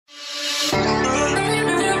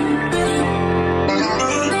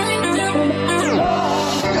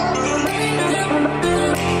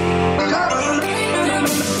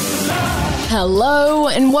Hello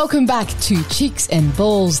and welcome back to Chicks and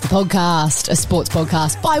Balls, the podcast, a sports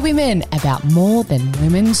podcast by women about more than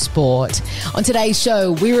women's sport. On today's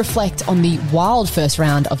show, we reflect on the wild first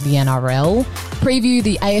round of the NRL, preview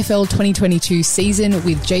the AFL 2022 season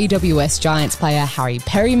with GWS Giants player Harry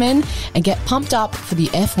Perryman, and get pumped up for the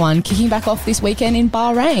F1 kicking back off this weekend in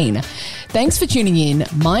Bahrain. Thanks for tuning in.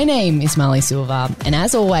 My name is Marley Silva, and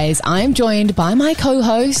as always, I am joined by my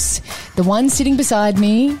co-hosts, the one sitting beside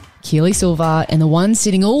me, Keely Silva, and the one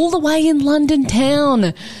sitting all the way in London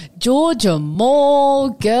town, Georgia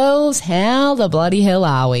Moore. Girls, how the bloody hell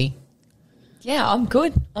are we? Yeah, I'm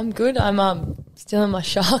good. I'm still in my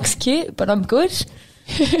Sharks kit, but I'm good.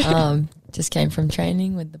 Just came from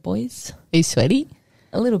training with the boys. Are you sweaty?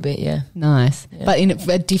 A little bit, yeah. Nice. Yeah. But in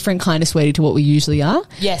a different kind of sweaty to what we usually are.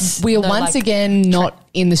 Yes. We are once again not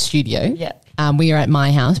in the studio. Yeah. We are at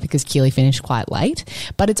my house because Keely finished quite late,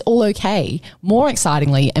 but it's all okay. More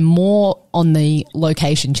excitingly and more on the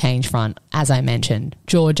location change front, as I mentioned.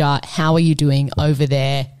 Georgia, how are you doing over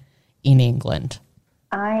there in England?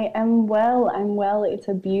 I am well. I'm well. It's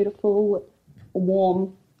a beautiful,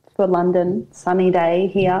 warm for London, sunny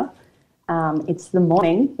day here. It's the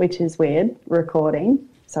morning, which is weird, recording.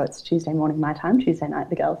 So it's Tuesday morning my time, Tuesday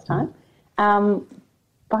night the girls' time.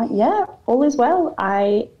 But yeah, all is well.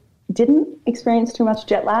 I didn't experience too much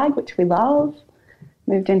jet lag, which we love.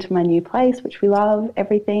 Moved into my new place, which we love.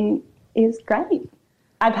 Everything is great.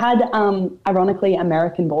 I've had, ironically,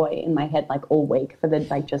 American Boy in my head like all week for the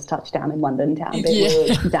just touchdown in London town. We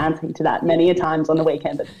were dancing to that many a times on the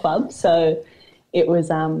weekend at the club. So it was,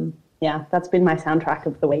 that's been my soundtrack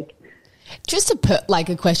of the week. Just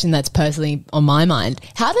a question that's personally on my mind.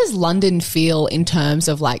 How does London feel in terms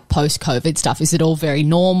of like post-COVID stuff? Is it all very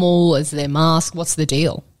normal? Is there masks? What's the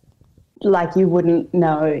deal? Like you wouldn't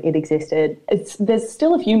know it existed. There's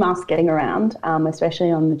still a few masks getting around,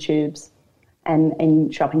 especially on the tubes and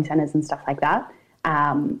in shopping centres and stuff like that.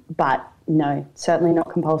 But no, certainly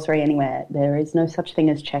not compulsory anywhere. There is no such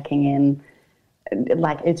thing as checking in.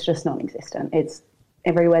 Like it's just non-existent. It's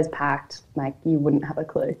everywhere's packed. Like you wouldn't have a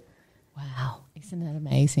clue. Wow, isn't that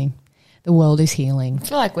amazing? The world is healing. I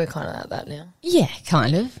feel like we're kind of at that now. Yeah,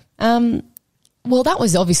 kind of. Well, that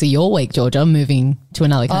was obviously your week, Georgia, moving to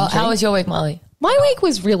another country. How was your week, Molly? My week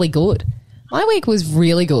was really good.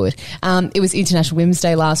 It was International Women's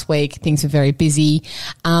Day last week. Things were very busy.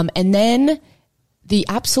 And then the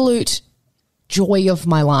absolute joy of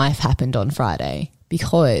my life happened on Friday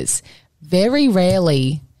because very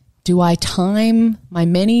rarely do I time my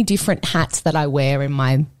many different hats that I wear in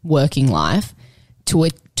my working life to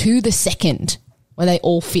the second where they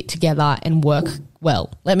all fit together and work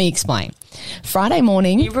well. Let me explain. Friday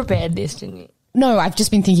morning. You prepared this, didn't you? No, I've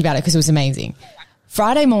just been thinking about it because it was amazing.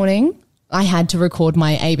 Friday morning, I had to record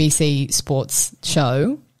my ABC sports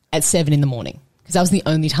show at 7 in the morning because that was the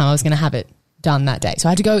only time I was going to have it done that day. So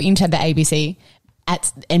I had to go into the ABC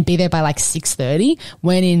and be there by like 6:30.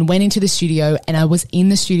 Went into the studio, and I was in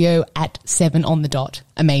the studio at 7 on the dot.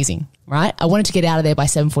 Amazing, right? I wanted to get out of there by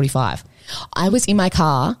 7:45. I was in my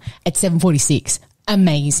car at 7:46.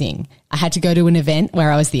 Amazing. I had to go to an event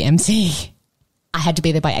where I was the MC. I had to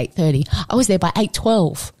be there by 8:30. I was there by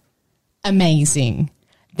 8:12. Amazing.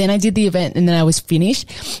 Then I did the event and then I was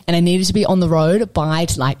finished and I needed to be on the road by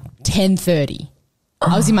like 10:30.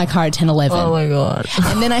 I was in my car at 10:11. Oh my God.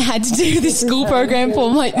 And then I had to do the school program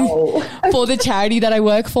for the charity that I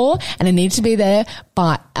work for, and I needed to be there,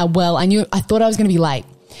 but I thought I was going to be late.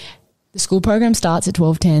 The school program starts at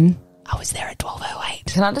 12:10. I was there at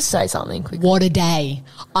 12:08. Can I just say something quickly? What a day.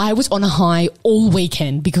 I was on a high all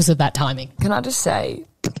weekend because of that timing. Can I just say,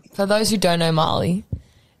 for those who don't know Marley,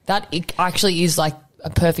 that it actually is like a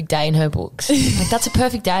perfect day in her books. Like that's a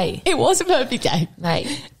perfect day. It was a perfect day. Mate.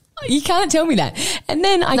 You can't tell me that. And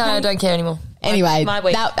then I don't care anymore. Anyway, my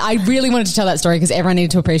week. I really wanted to tell that story because everyone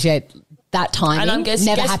needed to appreciate that timing.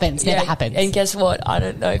 Never happens. And guess what? I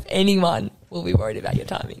don't know if anyone will be worried about your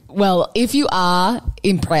timing. Well, if you are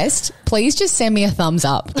impressed, please just send me a thumbs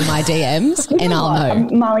up in my DMs and I'll know.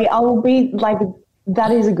 Molly, I'll be like,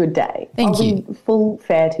 that is a good day. Thank you. I'll be full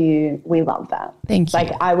fair to you. We love that. Thank you.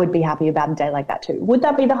 Like, I would be happy about a day like that too. Would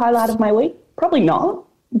that be the highlight of my week? Probably not.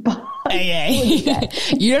 But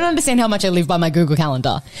you don't understand how much I live by my Google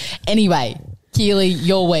Calendar. Anyway, Keely,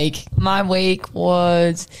 your week. My week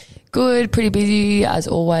was good, pretty busy as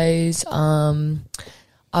always. I'll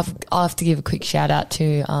have to give a quick shout out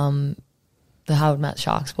to the Howard Matt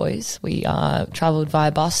Sharks boys. We travelled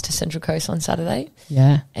via bus to Central Coast on Saturday.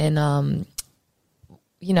 Yeah. And,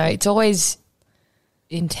 it's always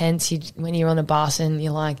intense when you're on a bus and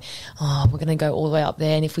you're like, oh, we're going to go all the way up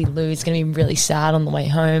there, and if we lose, it's going to be really sad on the way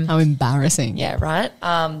home. How embarrassing. Yeah, right?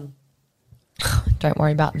 Don't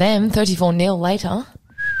worry about them. 34-0 later.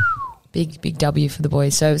 Big W for the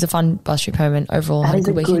boys. So it was a fun bus trip home and overall That had is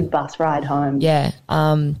a a good weekend. good bus ride home. Yeah.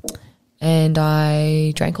 And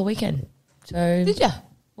I drank all weekend. So Did you?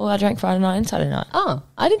 Well, I drank Friday night and Saturday night. Oh,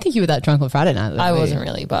 I didn't think you were that drunk on Friday night. I wasn't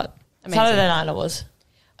really, but Amazing. Saturday night I was.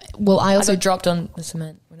 Well, I I also got dropped on the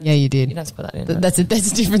cement. Yeah, you did. You don't have to put that in. That's a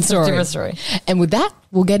different story. Different story. And with that,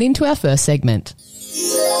 we'll get into our first segment.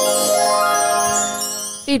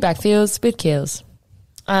 Feedback feels with kills.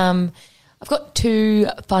 I've got 2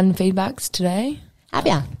 fun feedbacks today. Have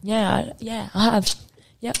ya? Yeah, I have.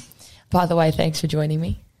 Yep. By the way, thanks for joining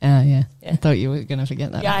me. Yeah. I thought you were going to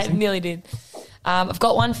forget that. Yeah, I nearly did. I've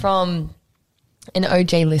got one from an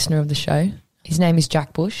OJ listener of the show. His name is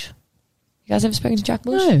Jack Bush. You guys ever spoken to Jack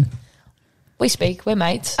Bush? No. We speak. We're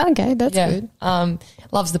mates. Okay, that's good.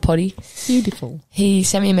 Loves the potty. Beautiful. He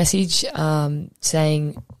sent me a message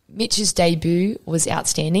saying Mitch's debut was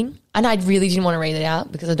outstanding. And I really didn't want to read it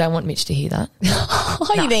out because I don't want Mitch to hear that.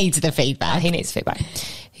 He needs the feedback. He needs feedback.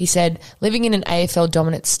 He said, living in an AFL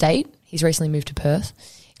dominant state, he's recently moved to Perth.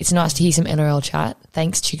 It's nice to hear some NRL chat.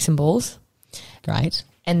 Thanks, chicks and balls. Great.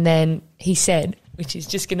 And then he said, which is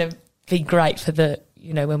just going to be great for the,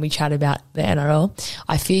 when we chat about the NRL,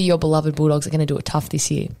 I fear your beloved Bulldogs are going to do it tough this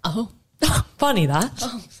year. Oh. Funny that.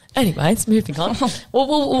 Oh. Anyways, moving on.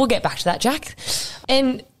 We'll get back to that, Jack.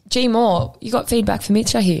 And G Moore, you got feedback for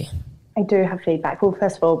Mitch, I hear. I do have feedback. Well,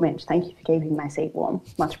 first of all, Mitch, thank you for keeping my seat warm.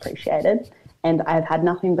 Much appreciated. And I've had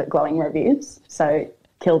nothing but glowing reviews, so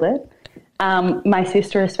killed it. My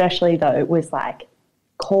sister especially, though, was like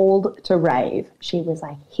called to rave. She was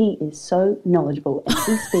like, he is so knowledgeable and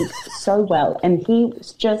he speaks so well. And he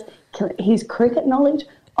was just, his cricket knowledge,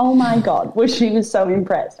 oh my God, she was so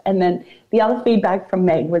impressed. And then the other feedback from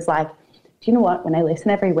Meg was like, do you know what? When I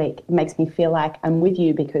listen every week, it makes me feel like I'm with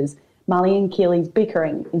you because Molly and Keely's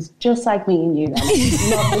bickering is just like me and you. And it's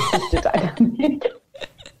not the sister dynamic.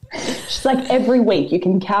 She's like, every week you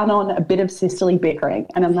can count on a bit of sisterly bickering.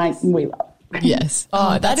 And I'm like, we love. Yes.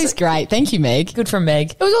 Oh, that is great. Thank you, Meg. Good from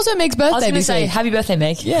Meg. It was also Meg's birthday. I was going to this say, week. happy birthday,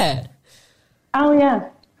 Meg. Yeah. Oh, yeah.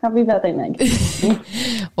 Happy birthday,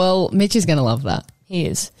 Meg. Well, Mitch is going to love that. He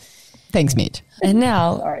is. Thanks, Mitch. And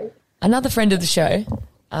now, Sorry. another friend of the show,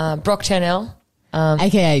 Brock Turnell.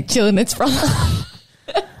 AKA Chillin' It's From.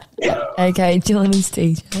 Okay, Dylan and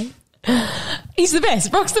TJ. He's the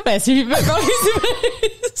best. Brock's the best. If you've met Brock, he's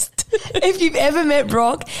the best. If you've ever met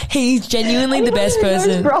Brock, he's genuinely the best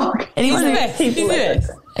person. Brock. And he's He's the best. He's the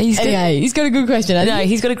best. Anyway, He's got a good question. no,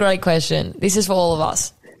 he's got a great question. This is for all of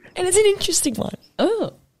us. And it's an interesting one.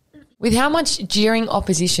 Oh. With how much jeering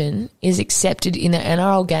opposition is accepted in the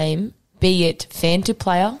NRL game, be it fan to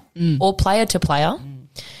player or player to player,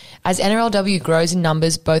 as NRLW grows in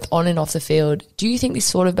numbers both on and off the field, do you think this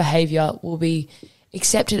sort of behaviour will be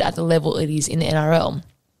accepted at the level it is in the NRL?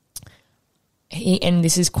 And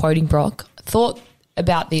this is quoting Brock, thought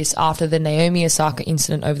about this after the Naomi Osaka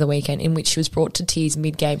incident over the weekend in which she was brought to tears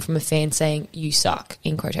mid-game from a fan saying, "You suck,"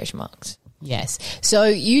 in quotation marks. Yes. So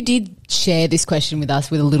you did share this question with us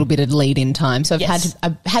with a little bit of lead-in time. So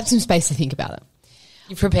I've had some space to think about it.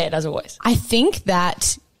 You're prepared as always. I think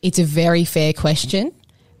that it's a very fair question,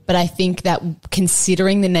 but I think that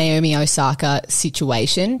considering the Naomi Osaka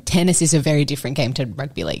situation, tennis is a very different game to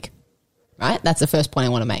rugby league, right? That's the first point I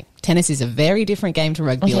want to make. Tennis is a very different game to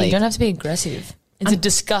rugby league. You don't have to be aggressive. It's a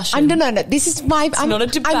discussion. No. This is my... It's not a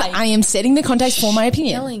debate. I am setting the context for my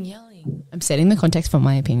opinion. Yelling. I'm setting the context for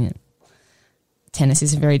my opinion. Tennis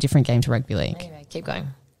is a very different game to rugby league. Anyway, keep going.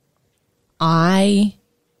 I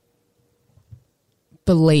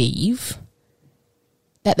believe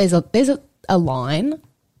that there's a line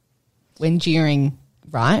when jeering,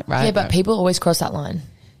 right? Yeah, but right. people always cross that line.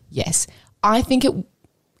 Yes. I think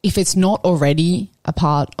if it's not already a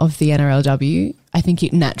part of the NRLW, I think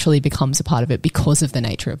it naturally becomes a part of it because of the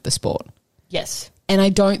nature of the sport. Yes. And I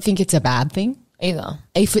don't think it's a bad thing. Either.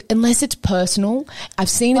 Unless it's personal. I've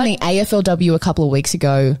seen in the AFLW a couple of weeks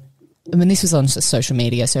ago, I mean, this was on social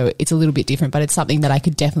media, so it's a little bit different, but it's something that I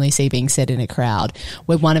could definitely see being said in a crowd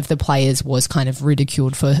where one of the players was kind of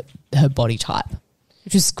ridiculed for her body type,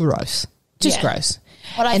 which is gross. Just gross.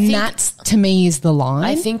 But I and think, that's, to me, is the line.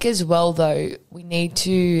 I think as well, though, we need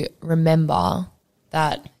to remember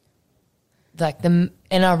that like the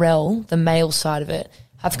NRL, the male side of it,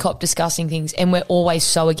 have kept discussing things and we're always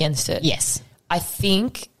so against it. Yes. I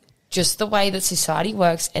think just the way that society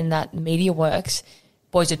works and that media works,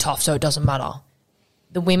 boys are tough, so it doesn't matter.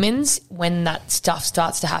 The women's, when that stuff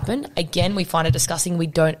starts to happen, again, we find it disgusting. We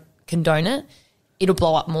don't condone it. It'll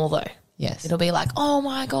blow up more, though. Yes. It'll be like, oh,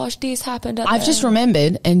 my gosh, this happened. I've just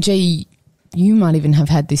remembered, and G, you might even have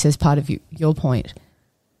had this as part of your point.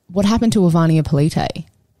 what happened to Ivania Polite?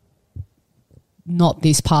 Not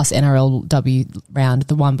this past NRLW round,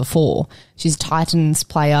 the one before. She's a Titans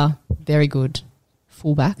player, very good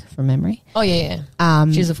fullback from memory. Oh, yeah.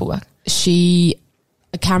 She's a fullback.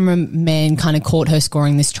 A cameraman kind of caught her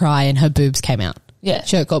scoring this try and her boobs came out. Yeah.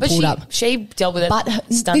 Shirt got pulled up. She dealt with it. But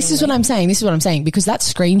this is what I'm saying, because that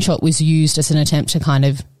screenshot was used as an attempt to kind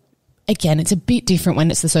of, again, it's a bit different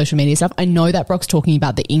when it's the social media stuff. I know that Brock's talking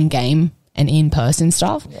about the in-game and in-person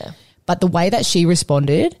stuff. Yeah. But the way that she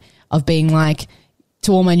responded of being like,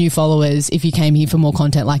 to all my new followers, if you came here for more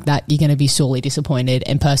content like that, you're going to be sorely disappointed.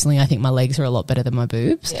 And personally, I think my legs are a lot better than my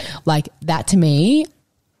boobs. Yeah. Like that to me,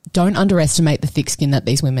 don't underestimate the thick skin that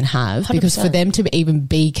these women have 100%. because for them to even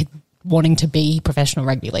be wanting to be professional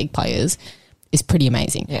rugby league players is pretty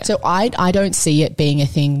amazing. Yeah. So I don't see it being a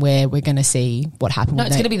thing where we're going to see what happened. No,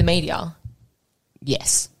 it's going to be the media.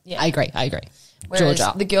 Yes. Yeah. I agree. Whereas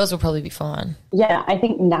Georgia. the girls will probably be fine. Yeah, I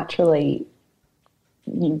think naturally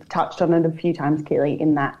you've touched on it a few times, Keely,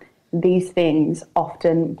 in that these things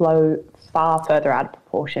often blow far further out of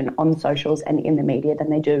proportion on socials and in the media than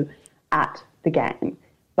they do at the game.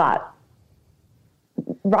 But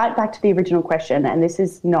right back to the original question, and this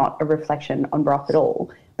is not a reflection on Brock at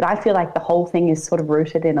all, but I feel like the whole thing is sort of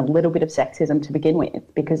rooted in a little bit of sexism to begin with,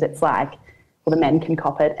 because it's like, well, the men can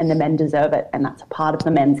cop it and the men deserve it, and that's a part of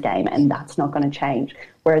the men's game, and that's not going to change.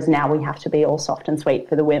 Whereas now we have to be all soft and sweet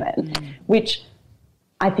for the women, which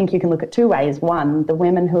I think you can look at two ways. One, the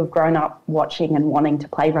women who have grown up watching and wanting to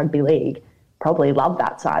play rugby league probably love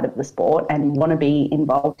that side of the sport and want to be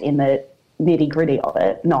involved in the nitty-gritty of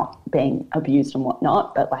it, not being abused and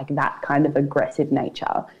whatnot, but like that kind of aggressive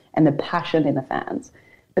nature and the passion in the fans.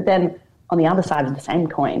 But then on the other side of the same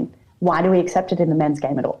coin, why do we accept it in the men's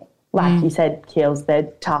game at all? Like you said, Keels, they're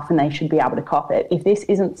tough and they should be able to cop it. If this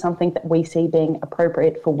isn't something that we see being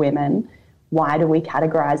appropriate for women, why do we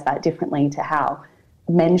categorise that differently to how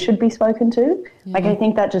men should be spoken to? Like, I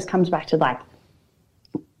think that just comes back to like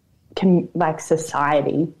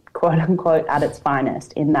society, quote unquote, at its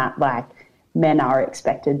finest, in that like men are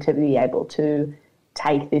expected to be able to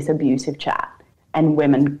take this abusive chat and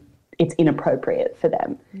women, it's inappropriate for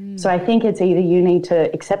them. So I think it's either you need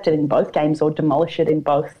to accept it in both games or demolish it in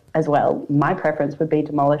both as well. My preference would be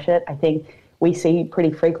demolish it. I think we see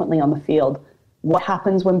pretty frequently on the field what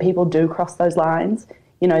happens when people do cross those lines.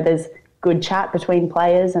 You know, there's good chat between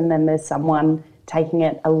players and then there's someone taking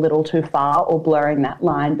it a little too far or blurring that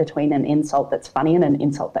line between an insult that's funny and an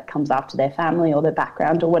insult that comes after their family or their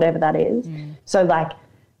background or whatever that is. So like,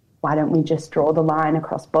 why don't we just draw the line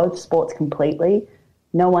across both sports completely?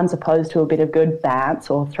 No one's opposed to a bit of good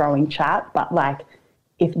bants or throwing chat, but like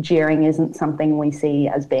if jeering isn't something we see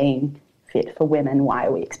as being fit for women, why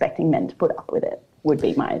are we expecting men to put up with it, would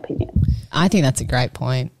be my opinion. I think that's a great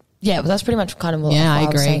point. Yeah, but that's pretty much kind of what I I was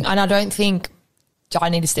agree. saying. And I don't think I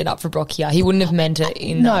need to stand up for Brock here. He wouldn't have meant it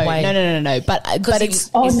in that way. No. But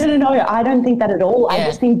it's... No. I don't think that at all. Yeah. I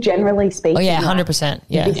just think generally speaking. Oh, yeah, 100%.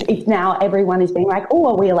 Yeah. If now everyone is being like, oh,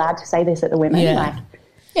 are we allowed to say this at the women? Yeah. Like,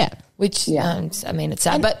 Yeah. Which, I mean, it's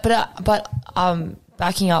sad. But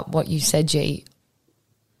backing up what you said, G,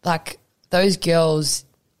 like those girls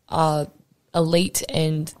are elite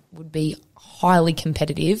and would be highly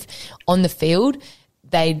competitive on the field.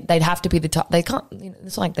 They'd have to be the type. They can't. You know,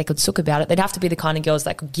 it's not like they could sook about it. They'd have to be the kind of girls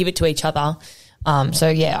that could give it to each other. So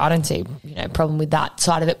yeah, I don't see problem with that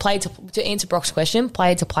side of it. To answer Brock's question,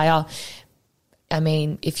 player to player. I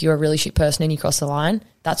mean, if you're a really shit person and you cross the line,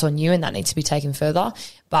 that's on you and that needs to be taken further.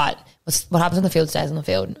 But what happens on the field stays on the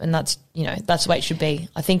field, and that's the way it should be.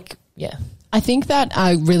 I think that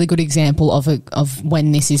a really good example of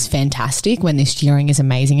when this is fantastic, when this jeering is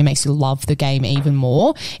amazing, it makes you love the game even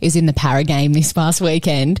more, is in the para game this past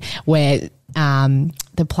weekend where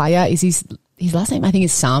the player is his last name, I think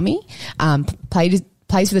is Sami,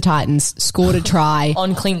 plays for the Titans, scored a try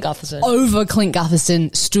on Clint Gutherson. Over Clint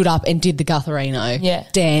Gutherson, stood up and did the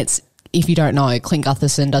Gutherino dance. If you don't know, Clint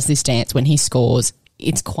Gutherson does this dance when he scores.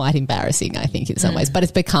 It's quite embarrassing, I think, in some ways. But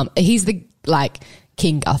he's the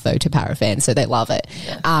King Gutho to para fans, so they love it.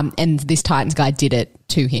 Yeah. And this Titans guy did it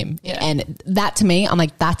to him. Yeah. And that to me, I'm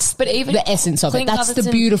like, that's the essence of Clint it. That's Gutherson,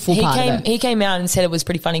 the beautiful part of it. He came out and said it was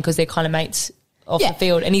pretty funny because they're kind of mates off the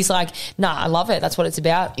field. And he's like, nah, I love it. That's what it's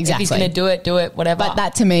about. Exactly. If he's going to do it, whatever. But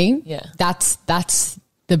that to me, that's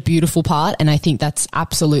the beautiful part. And I think that's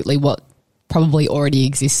absolutely what probably already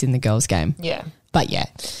exists in the girls' game. Yeah. But yeah.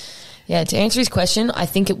 Yeah, to answer his question, I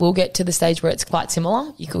think it will get to the stage where it's quite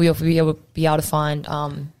similar. We'll be able to find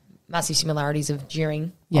massive similarities of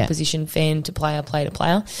jeering, opposition fan to player, player to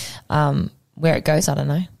player. Where it goes, I don't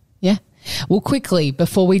know. Yeah. Well, quickly,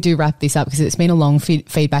 before we do wrap this up, because it's been a long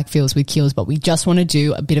feedback feels with Keels, but we just want to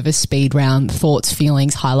do a bit of a speed round, thoughts,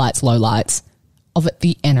 feelings, highlights, lowlights of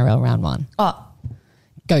the NRL round 1. Oh,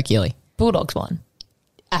 Go, Keely. Bulldogs won.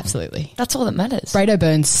 Absolutely. That's all that matters. Brado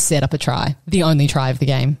Burns set up a try, the only try of the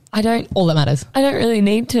game. All that matters. I don't really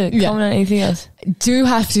need to comment on anything else. Do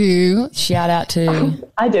have to shout out to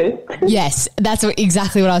I do. Yes, that's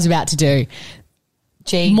exactly what I was about to do.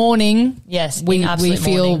 Morning. Yes, we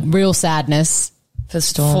feel morning. real sadness for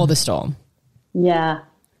the Storm. Yeah.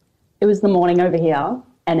 It was the morning over here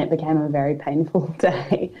and it became a very painful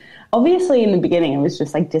day. Obviously, in the beginning, it was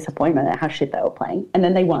just like disappointment at how shit they were playing. And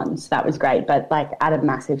then they won, so that was great. But like at a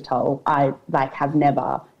massive toll, I like have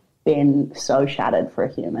never been so shattered for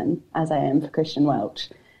a human as I am for Christian Welch.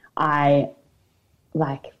 I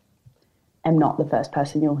like am not the first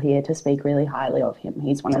person you'll hear to speak really highly of him.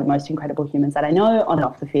 He's one of the most incredible humans that I know on and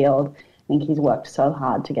off the field. I think he's worked so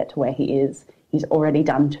hard to get to where he is. He's already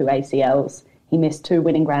done 2 ACLs. He missed 2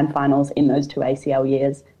 winning grand finals in those 2 ACL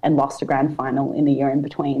years and lost a grand final in the year in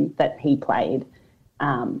between that he played.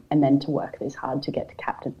 And then to work this hard to get to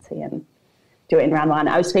captaincy and do it in round 1.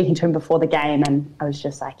 I was speaking to him before the game and I was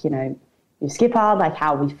just like, you skipper, like,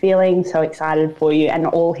 how are we feeling? So excited for you. And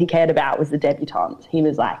all he cared about was the debutantes. He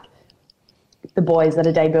was like, the boys that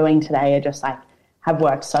are debuting today are just like, have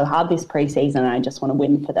worked so hard this preseason and I just want to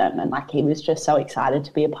win for them. And like, he was just so excited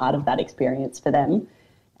to be a part of that experience for them.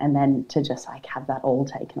 And then to just like have that all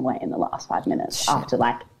taken away in the last 5 minutes after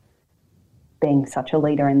like being such a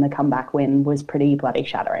leader in the comeback win was pretty bloody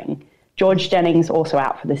shattering. George Jennings also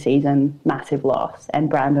out for the season, massive loss. And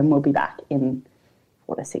Brandon will be back in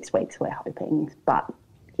 4 to 6 weeks, we're hoping. But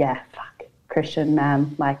yeah, fuck. Christian,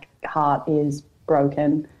 man, like heart is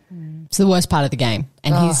broken. It's the worst part of the game.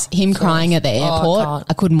 And him crying at the airport,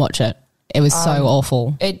 I couldn't watch it. It was so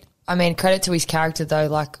awful. Credit to his character though.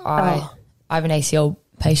 Like I have an ACL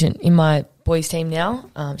patient in my boys team now.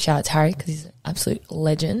 Shout out to Harry because he's an absolute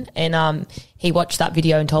legend. And he watched that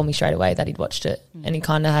video and told me straight away that he'd watched it. And he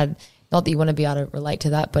kind of had, not that you want to be able to relate to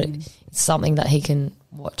that, but it's something that he can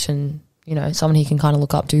watch and, someone he can kind of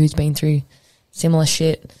look up to who's been through similar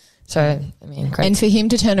shit. So, great. And for him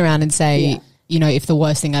to turn around and say, if the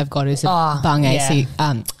worst thing I've got is a bung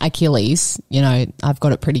Achilles, I've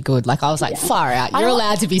got it pretty good. Like, I was like, far out. You're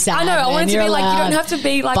allowed to be sad. I know. I wanted to be like, you don't have to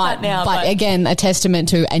be like that now. But again, a testament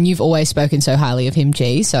to, and you've always spoken so highly of him,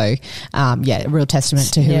 G. So, a real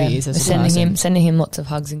testament to who he is as a person. Sending him lots of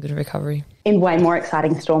hugs and good recovery. In way more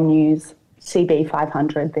exciting Storm news, CB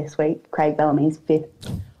 500 this week. Craig Bellamy's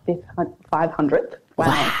 500th.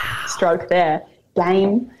 Wow. Stroke there.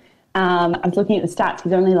 Game. I was looking at the stats.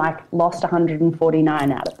 He's only lost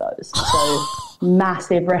 149 out of those. So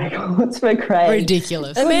massive records for Craig.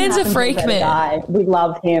 Ridiculous. The man's a freak, man. We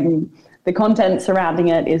love him. The content surrounding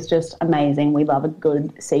it is just amazing. We love a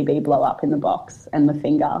good CB blow up in the box and the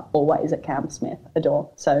finger always at Cam Smith. Adore.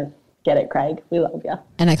 So get it, Craig. We love you.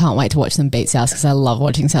 And I can't wait to watch them beat South because I love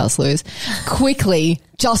watching South lose.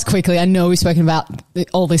 Just quickly, I know we've spoken about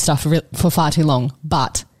all this stuff for far too long,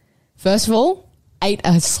 but first of all, ate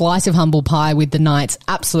a slice of humble pie with the Knights'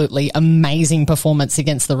 absolutely amazing performance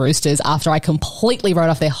against the Roosters after I completely wrote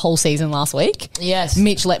off their whole season last week. Yes.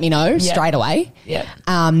 Mitch let me know straight away. Yeah.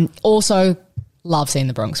 Also, love seeing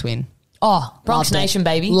the Bronx win. Oh, Bronx Nation,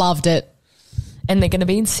 baby. Loved it. And they're going to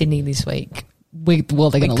be in Sydney this week. They're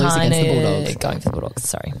going to lose against the Bulldogs. Going for the Bulldogs,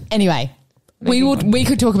 sorry. Anyway, we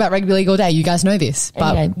could talk about rugby league all day. You guys know this,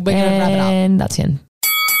 but we're going to wrap it up. And that's it.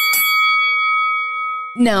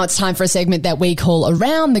 Now it's time for a segment that we call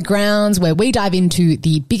Around the Grounds, where we dive into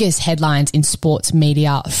the biggest headlines in sports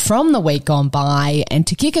media from the week gone by. And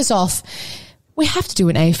to kick us off, we have to do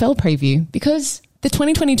an AFL preview because the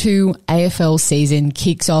 2022 AFL season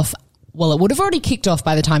kicks off. Well, it would have already kicked off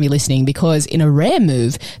by the time you're listening because in a rare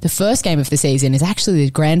move, the first game of the season is actually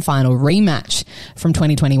the grand final rematch from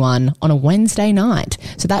 2021 on a Wednesday night.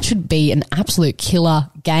 So that should be an absolute killer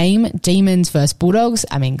game. Demons versus Bulldogs.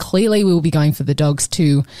 Clearly we will be going for the Dogs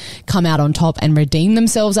to come out on top and redeem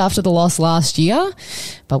themselves after the loss last year.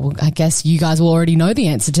 But I guess you guys will already know the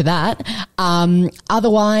answer to that.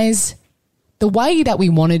 Otherwise, the way that we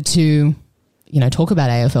wanted to talk about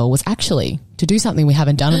AFL was actually to do something we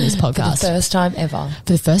haven't done on this podcast. For the first time ever.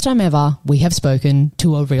 For the first time ever, we have spoken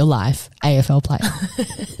to a real life AFL player.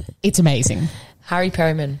 It's amazing. Harry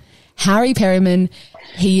Perryman. Harry Perryman,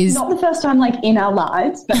 he is... Not the first time in our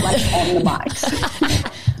lives, but on the mics.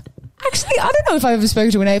 Actually, I don't know if I've ever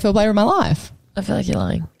spoken to an AFL player in my life. I feel like you're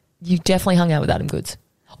lying. You definitely hung out with Adam Goods.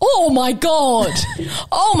 Oh my God.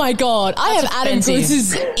 Oh my God. I have Adam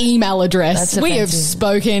Goods' email address. We have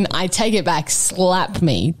spoken. I take it back. Slap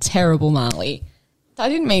me. Terrible, Marley. I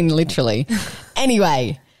didn't mean literally.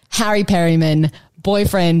 Anyway, Harry Perryman,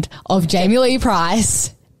 boyfriend of Jamie Lee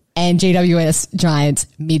Price and GWS Giants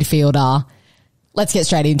midfielder. Let's get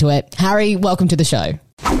straight into it. Harry, welcome to the show.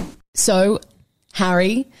 So,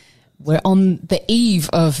 Harry, we're on the eve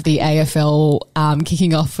of the AFL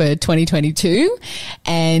kicking off for 2022,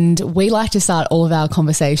 and we like to start all of our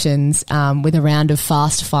conversations with a round of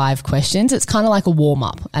fast five questions. It's kind of like a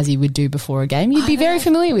warm-up, as you would do before a game. You'd be very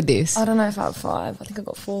familiar with this. I don't know if I have 5. I think I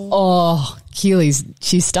got 4. Oh, she's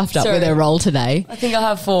stuffed up with her role today. I think I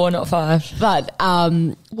have 4, not 5. But,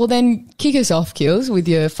 well then, kick us off, Keels, with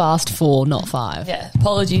your fast 4, not 5. Yeah,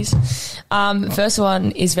 apologies. First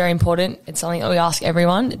one is very important. It's something that we ask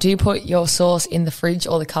everyone. Do you put your sauce in the fridge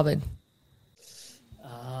or the cupboard?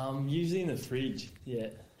 Usually in the fridge, yeah.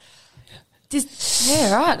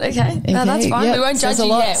 Yeah, right, okay. No, that's fine. Yep. We won't judge you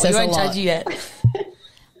yet. Says a lot.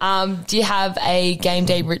 Do you have a game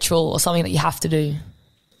day ritual or something that you have to do?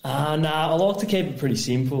 I like to keep it pretty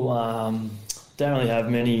simple. Don't really have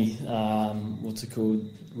many,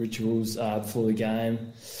 rituals before the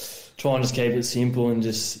game. Try and just keep it simple and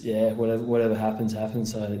just, whatever happens.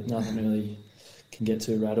 So nothing really can get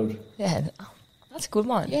too rattled. Yeah, that's a good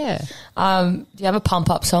one. Yeah. Do you have a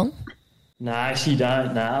pump-up song? No, I actually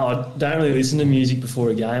don't. No, I don't really listen to music before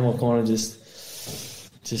a game. I kind of just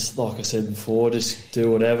like I said before, just do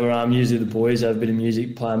whatever. Usually the boys have a bit of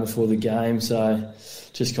music playing before the game, so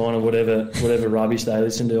just kind of whatever rubbish they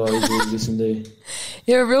listen to, I usually listen to.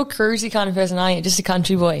 You're a real cruisy kind of person, aren't you? Just a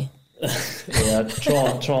country boy. Yeah,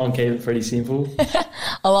 try and keep it pretty simple.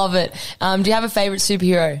 I love it. Do you have a favourite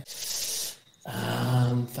superhero?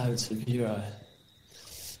 Favourite superhero?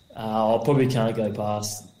 I probably can't go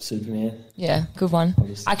past Superman. Yeah, good one.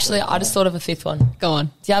 Actually, I just thought of a 5th one. Go on.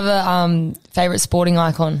 Do you have a favourite sporting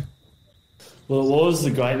icon? Well, it was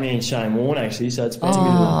the great man Shane Warne, actually, so it's been a bit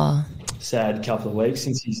of a sad couple of weeks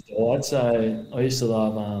since he's died. So I used to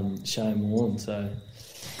love Shane Warne. So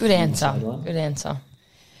good answer. Good answer.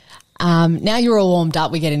 Now you're all warmed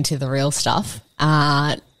up, we get into the real stuff.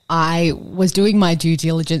 I was doing my due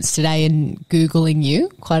diligence today and Googling you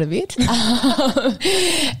quite a bit.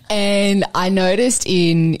 And I noticed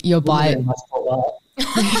in your bio...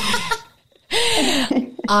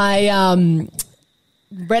 I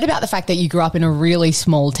read about the fact that you grew up in a really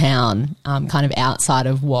small town, kind of outside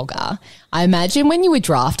of Wagga. I imagine when you were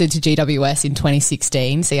drafted to GWS in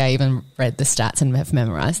 2016, see, I even read the stats and have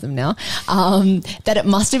memorised them now, that it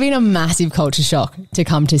must have been a massive culture shock to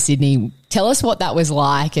come to Sydney. Tell us what that was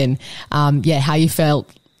like and, how you felt,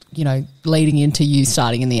 leading into you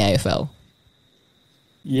starting in the AFL.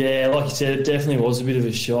 Yeah, like you said, it definitely was a bit of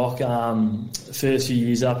a shock. First few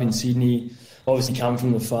years up in Sydney, obviously come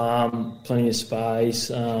from the farm, plenty of space,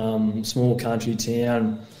 small country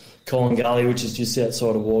town, Collin Gully, which is just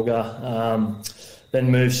outside of Wagga. Then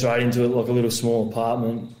moved straight into like a little small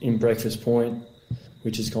apartment in Breakfast Point,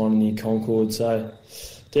 which is kind of near Concord. So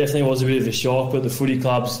definitely was a bit of a shock, but the footy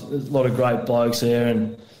club's a lot of great blokes there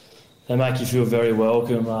and they make you feel very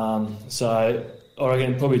welcome. So I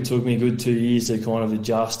reckon it probably took me a good 2 years to kind of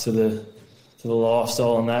adjust to the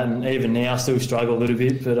lifestyle and that, and even now I still struggle a little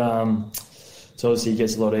bit, but so obviously it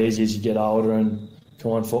gets a lot easier as you get older and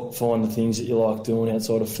kind of find the things that you like doing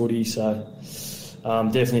outside of footy. So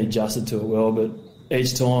definitely adjusted to it well, but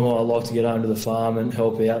each time I like to get home to the farm and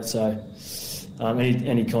help out. So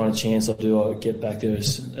any kind of chance I do, I get back there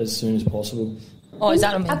as soon as possible. Oh, is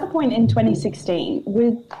that at the point in 2016,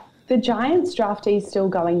 with the Giants draftees still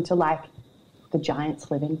going to like the Giants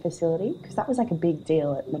living facility? Because that was like a big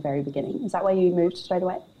deal at the very beginning. Is that where you moved straight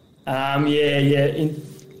away? Yeah.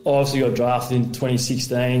 I obviously got drafted in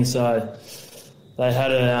 2016, so they had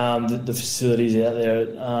the facilities out there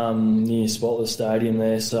near Spotless Stadium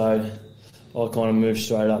there, so I kind of moved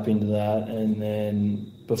straight up into that. And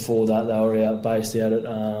then before that, they were based out at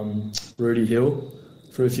Rudy Hill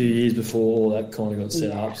for a few years before all that kind of got set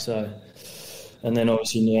up. So, and then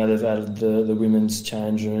obviously now they've added the women's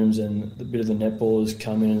change rooms and a bit of the netballers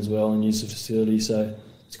come in as well and use the facility, so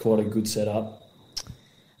it's quite a good setup.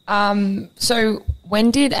 So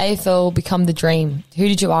when did AFL become the dream? Who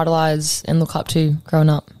did you idolise and look up to growing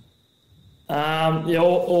up?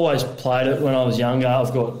 Always played it when I was younger.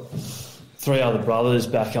 I've got 3 other brothers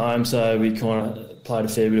back home, so we kind of played a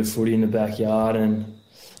fair bit of footy in the backyard and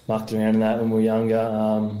mucked around in that when we were younger.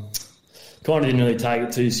 Kind of didn't really take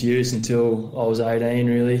it too serious until I was 18,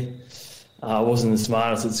 really. I wasn't the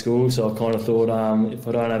smartest at school, so I kind of thought if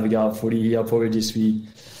I don't have a go at footy, I'll probably just be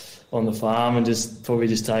on the farm and probably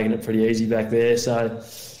just taking it pretty easy back there. So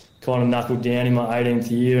kind of knuckled down in my 18th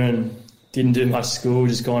year and didn't do much school,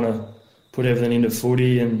 just kind of put everything into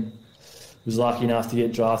footy and was lucky enough to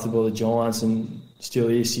get drafted by the Giants and still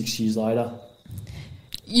here 6 years later.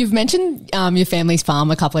 You've mentioned your family's farm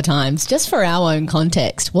a couple of times. Just for our own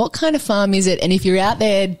context, what kind of farm is it? And if you're out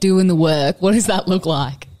there doing the work, what does that look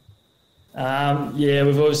like?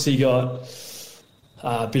 We've obviously got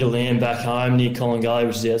a bit of land back home near Collingully,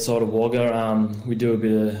 which is outside of Wagga. We do a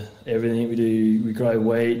bit of everything. We grow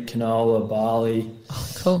wheat, canola, barley.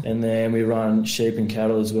 Oh, cool. And then we run sheep and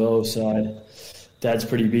cattle as well. So Dad's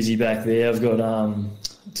pretty busy back there. I've got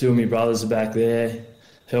two of my brothers are back there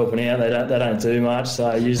helping out. They don't do much.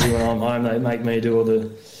 So usually when I'm home, they make me do all the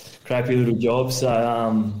crappy little jobs.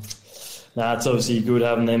 So it's obviously good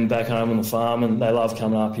having them back home on the farm, and they love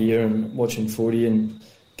coming up here and watching footy and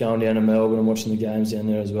going down to Melbourne and watching the games down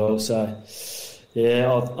there as well. So,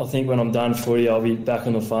 yeah, I think when I'm done footy, I'll be back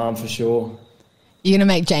on the farm for sure. You're going to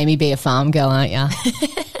make Jamie be a farm girl, aren't you?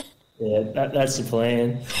 Yeah, that's the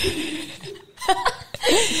plan.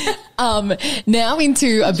 Now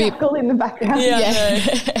into a bit... Chuckle in the background.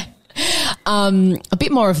 Yeah. A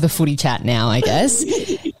bit more of the footy chat now, I guess.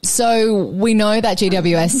 So we know that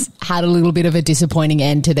GWS had a little bit of a disappointing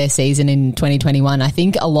end to their season in 2021. I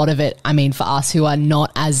think a lot of it, I mean, for us who are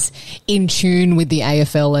not as in tune with the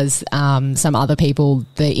AFL as some other people,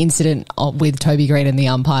 the incident with Toby Green and the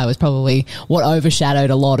umpire was probably what overshadowed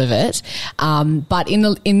a lot of it. But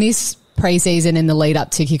in this pre-season, in the lead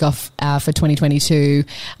up to kickoff for 2022,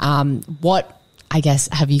 what, I guess,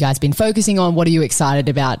 have you guys been focusing on? What are you excited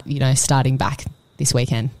about, starting back this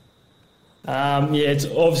weekend?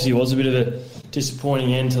 It obviously was a bit of a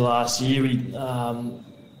disappointing end to last year. We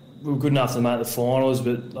were good enough to make the finals,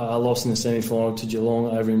 but lost in the semi-final to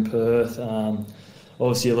Geelong over in Perth.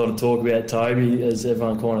 Obviously a lot of talk about Toby, as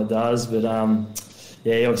everyone kind of does, but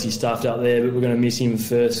he obviously stuffed up there, but we're going to miss him the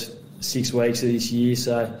first 6 weeks of this year.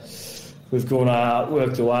 So we've gone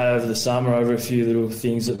worked away over the summer over a few little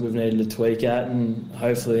things that we've needed to tweak at, and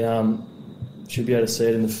hopefully should be able to see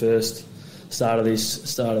it in the first start of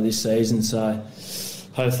this season. So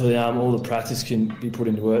hopefully all the practice can be put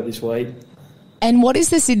into work this week. And what is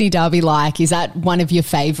the Sydney Derby like? Is that one of your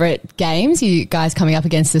favourite games? You guys coming up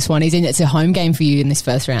against the Swannies, and it's a home game for you in this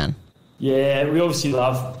first round. Yeah, we obviously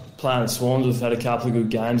love playing the Swans. We've had a couple of good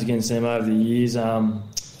games against them over the years.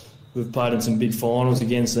 We've played in some big finals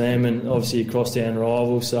against them, and obviously a crosstown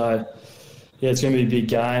rival. So it's going to be a big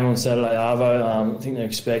game on Saturday Arvo. I think they're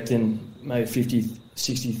expecting maybe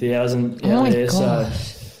 50,000-60,000 out there. So,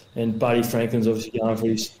 and Buddy Franklin's obviously going for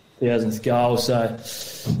his 1,000th goal. So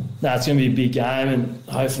it's going to be a big game, and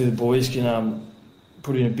hopefully the boys can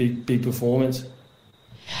put in a big performance.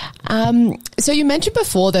 So you mentioned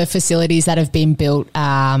before the facilities that have been built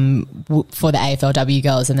for the AFLW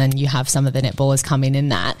girls, and then you have some of the netballers come in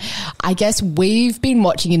that. I guess we've been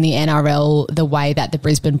watching in the NRL the way that the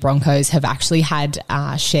Brisbane Broncos have actually had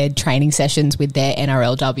shared training sessions with their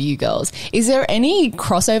NRLW girls. Is there any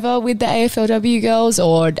crossover with the AFLW girls,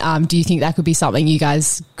 or do you think that could be something you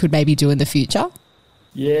guys could maybe do in the future?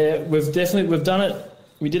 Yeah, we've done it.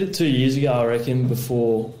 We did it 2 years ago, I reckon,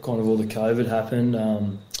 before kind of all the COVID happened.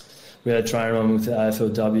 We had a training run with the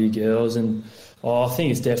AFLW girls, and I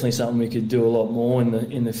think it's definitely something we could do a lot more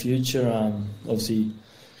in the future. Obviously,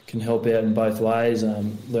 can help out in both ways,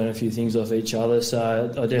 learn a few things off each other.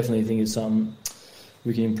 So I definitely think it's something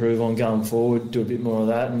we can improve on going forward, do a bit more of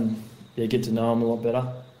that, and get to know them a lot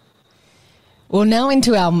better. Well, now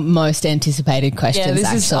into our most anticipated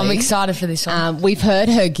questions, I'm excited for this one. We've heard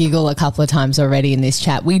her giggle a couple of times already in this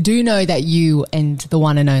chat. We do know that you and the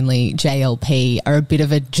one and only JLP are a bit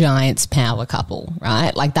of a Giants power couple,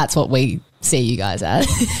 right? Like, that's what we see you guys as.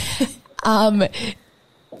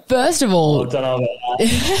 First of all, I don't know about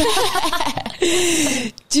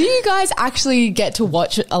that. Do you guys actually get to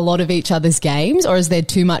watch a lot of each other's games, or is there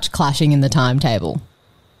too much clashing in the timetable?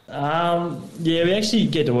 We actually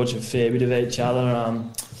get to watch a fair bit of each other.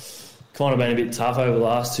 Kind of been a bit tough over the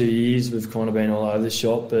last 2 years. We've kind of been all over the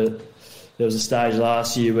shop, but there was a stage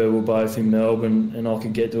last year where we were both in Melbourne, and I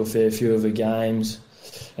could get to a fair few of the games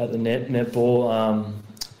at the netball.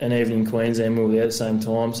 And even in Queensland, we were there at the same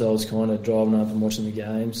time, so I was kind of driving up and watching the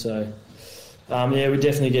games. So, we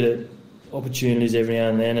definitely get opportunities every now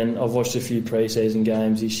and then, and I've watched a few pre-season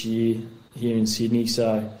games this year here in Sydney,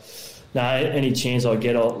 so... No, any chance I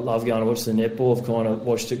get, I love going to watch the netball. I've kind of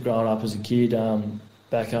watched it growing up as a kid.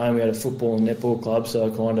 Back home, we had a football and netball club,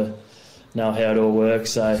 so I kind of know how it all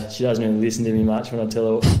works. So she doesn't really listen to me much when I tell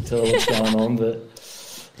her what's going on, but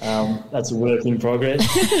that's a work in progress.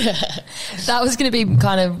 That was going to be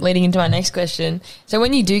kind of leading into my next question. So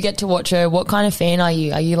when you do get to watch her, what kind of fan are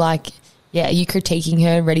you? Are you like, are you critiquing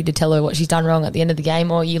her, ready to tell her what she's done wrong at the end of the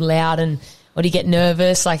game, or are you loud, or do you get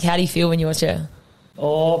nervous? Like, how do you feel when you watch her?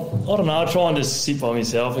 Oh, I don't know. I try and just sit by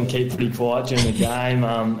myself and keep pretty quiet during the game.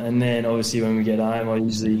 And then obviously when we get home, I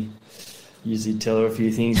usually tell her a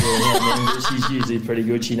few things. But she's usually pretty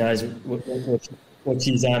good. She knows what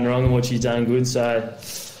she's done wrong and what she's done good. So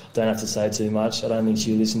don't have to say too much. I don't think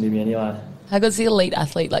she'll listen to me anyway. How good's the elite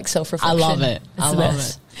athlete, like self-reflection? I love it. I love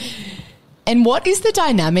it. And what is the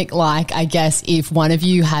dynamic like, I guess, if one of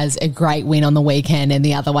you has a great win on the weekend and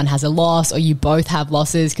the other one has a loss, or you both have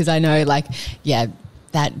losses? Because I know,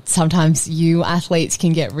 that sometimes you athletes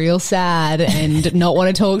can get real sad and not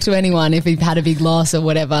want to talk to anyone if you've had a big loss or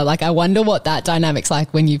whatever. Like, I wonder what that dynamic's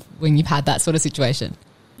like when you've had that sort of situation.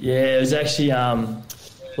 Yeah, it was actually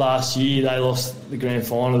last year they lost the grand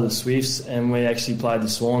final to the Swifts, and we actually played the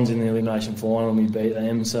Swans in the elimination final and we beat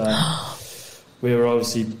them. So we were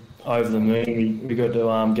obviously over the moon. We got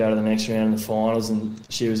to go to the next round in the finals, and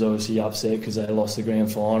she was obviously upset because they lost the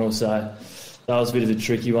grand final. So that was a bit of a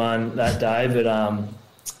tricky one that day, but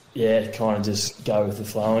kind of just go with the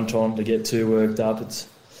flow and trying to get too worked up.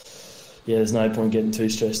 There's no point getting too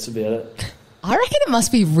stressed about it. I reckon it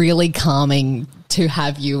must be really calming to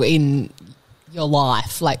have you in your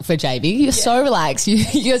life, like for JB. You're so relaxed. You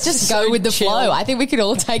just so go with the chill flow. I think we could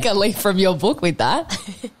all take a leaf from your book with that.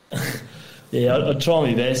 Yeah, I try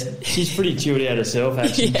my best. She's pretty chilled out herself,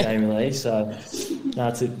 actually, Jamie Lee. So,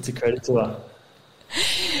 it's a credit to her.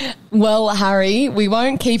 Well, Harry, we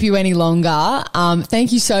won't keep you any longer.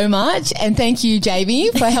 Thank you so much, and thank you,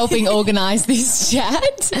 JB, for helping organise this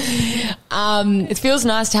chat. It feels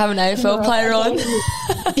nice to have an AFL player on.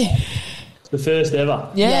 The first ever.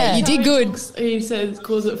 Yeah, you did good. He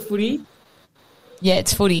calls it footy. Yeah,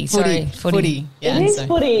 it's footy. Sorry, footy. Yeah, it is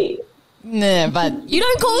footy. No, but you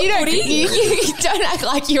don't call it footy. You don't act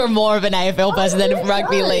like you're more of an AFL person than a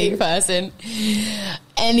rugby league person.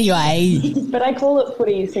 Anyway. But I call it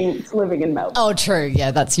footy since living in Melbourne. Oh, true.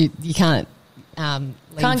 Yeah, that's you. You can't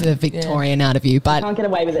leave the Victorian out of you. But can't get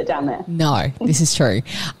away with it down there. No, this is true.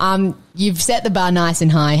 You've set the bar nice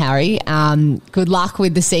and high, Harry. Good luck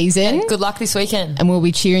with the season. Yeah, good luck this weekend. And we'll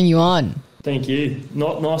be cheering you on. Thank you.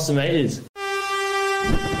 Nice to meet you.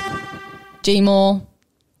 G-Moore,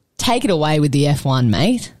 take it away with the F1,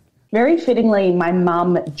 mate. Very fittingly, my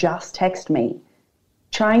mum just texted me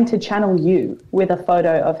trying to channel you with a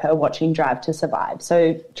photo of her watching Drive to Survive.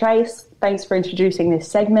 So, Trace, thanks for introducing this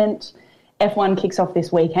segment. F1 kicks off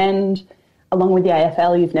this weekend. Along with the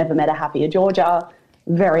AFL, you've never met a happier Georgia.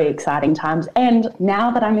 Very exciting times. And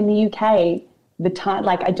now that I'm in the UK,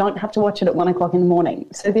 I don't have to watch it at 1 o'clock in the morning.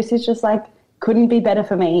 So this is just couldn't be better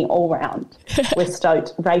for me all round. We're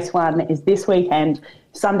stoked. Race 1 is this weekend,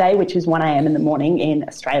 Sunday, which is 1 a.m. in the morning in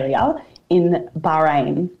Australia, in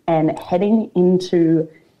Bahrain. And heading into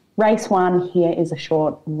race 1, here is a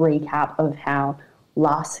short recap of how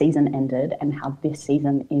last season ended and how this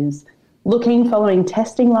season is looking following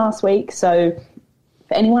testing last week. So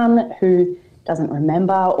for anyone who doesn't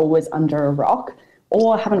remember or was under a rock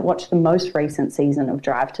or haven't watched the most recent season of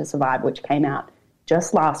Drive to Survive, which came out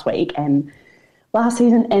just last week, and last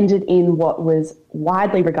season ended in what was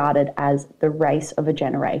widely regarded as the race of a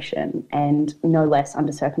generation, and no less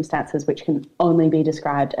under circumstances which can only be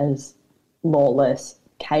described as lawless,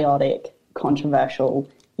 chaotic, controversial,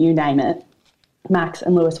 you name it. Max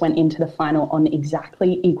and Lewis went into the final on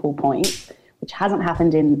exactly equal points, which hasn't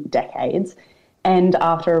happened in decades. And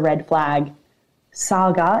after a red flag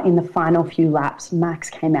saga in the final few laps, Max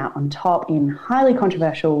came out on top in highly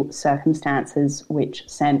controversial circumstances, which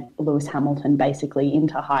sent Lewis Hamilton basically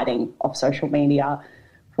into hiding off social media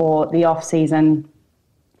for the off-season.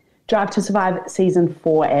 Drive to Survive Season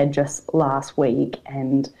 4 aired just last week,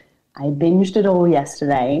 and I binged it all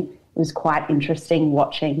yesterday. It was quite interesting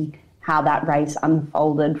watching how that race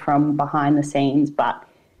unfolded from behind the scenes, but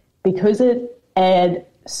because it aired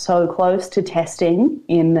so close to testing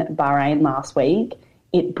in Bahrain last week,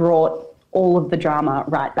 it brought all of the drama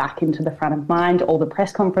right back into the front of mind. All the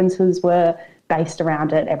press conferences were based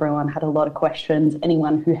around it. Everyone had a lot of questions.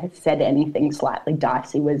 Anyone who had said anything slightly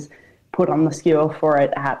dicey was put on the skewer for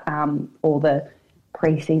it at all the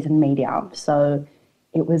pre-season media. So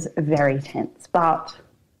it was very tense. But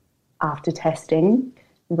after testing,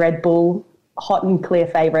 Red Bull, hot and clear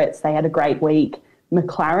favourites. They had a great week.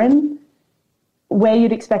 McLaren, where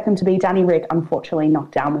you'd expect them to be. Danny Rick, unfortunately,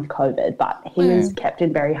 knocked down with COVID, but he was kept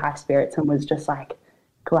in very high spirits and was just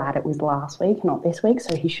glad it was last week, not this week,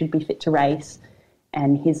 so he should be fit to race.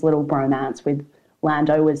 And his little bromance with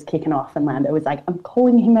Lando was kicking off, and Lando was I'm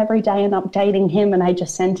calling him every day and updating him, and I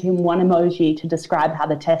just sent him one emoji to describe how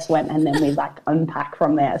the test went, and then we unpack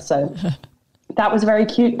from there. So that was very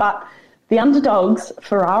cute, but The underdogs,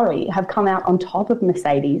 Ferrari, have come out on top of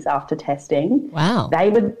Mercedes after testing. Wow. They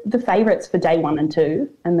were the favourites for day 1 and 2,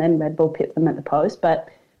 and then Red Bull pipped them at the post. But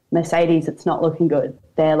Mercedes, it's not looking good.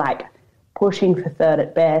 They're like pushing for third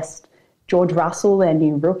at best. George Russell, their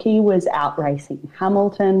new rookie, was out racing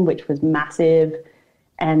Hamilton, which was massive.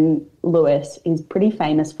 And Lewis is pretty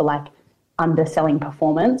famous for like underselling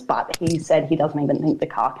performance, but he said he doesn't even think the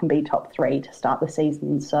car can be top 3 to start the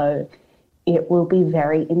season. So it will be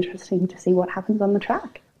very interesting to see what happens on the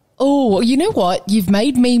track. Oh, you know what? You've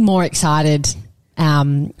made me more excited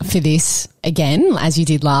for this again, as you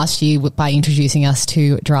did last year by introducing us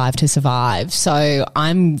to Drive to Survive. So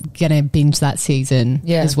I'm going to binge that season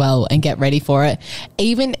as well and get ready for it.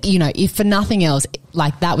 Even, you know, if for nothing else,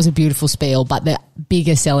 like that was a beautiful spiel, but the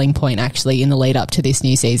bigger selling point actually in the lead up to this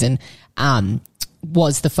new season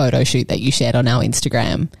was the photo shoot that you shared on our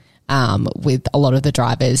Instagram with a lot of the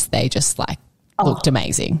drivers. They just like looked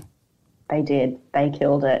amazing. They did. They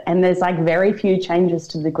killed it. And there's like very few changes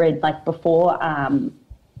to the grid. Like before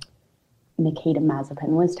Nikita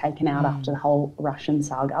Mazepin was taken out after the whole Russian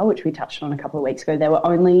saga, which we touched on a couple of weeks ago, there were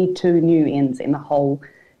only 2 new ins in the whole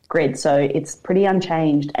grid. So it's pretty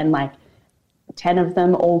unchanged. And like 10 of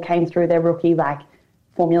them all came through their rookie, like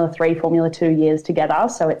Formula 3, Formula 2 years together.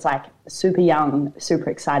 So it's like super young, super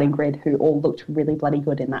exciting grid who all looked really bloody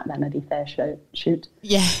good in that Vanity Fair shoot.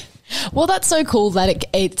 Yeah. Well, that's so cool that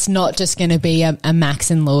it's not just going to be a Max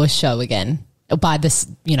and Lewis show again by this,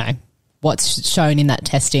 you know, what's shown in that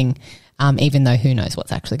testing, even though who knows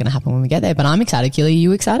what's actually going to happen when we get there. But I'm excited. Keely, are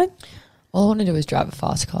you excited? All I want to do is drive a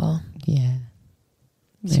fast car. Yeah.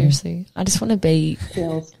 Seriously. I just want to be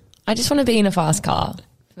in a fast car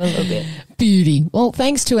for a little bit. Beauty. Well,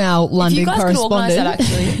 thanks to our London correspondent. Could organise that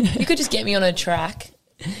actually. You could just get me on a track.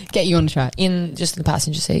 Get you on a track. In just the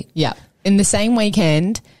passenger seat. Yeah. In the same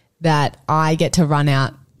weekend that I get to run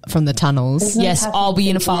out from the tunnels. No, yes, I'll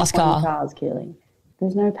be in a fast car. Cars, Keely.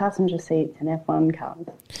 There's no passenger seats in F1 cars.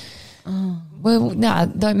 Well, no,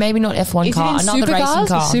 maybe not F1 car. Another racing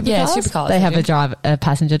car. Yeah, supercars. They have a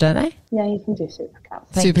passenger, don't they? Yeah, you can do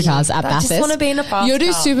supercars. Supercars at Bathurst. I just want to be in a fast car. You'll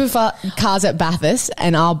do supercars at Bathurst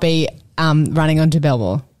and I'll be running onto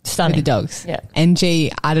Belmore. Stunning. With the dogs. Yeah. And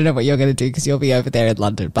gee, I don't know what you're going to do because you'll be over there in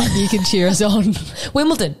London, but you can cheer us on.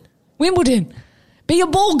 Wimbledon. Be a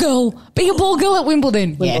ball girl. Be a ball girl at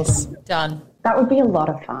Wimbledon. Yes. Done. That would be a lot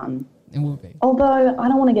of fun. It will be. Although I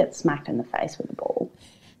don't want to get smacked in the face with a ball.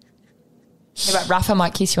 Yeah, but Rafa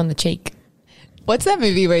might kiss you on the cheek. What's that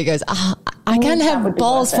movie where he goes, I can't have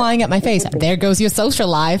balls flying at my face. There goes your social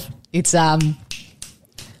life. It's Clueless.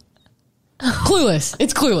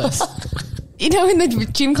 It's Clueless. You know, in the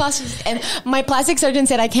gym classes, and my plastic surgeon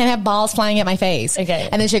said I can't have balls flying at my face. Okay.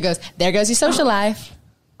 And then she goes, there goes your social life.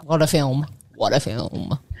 What a film. What a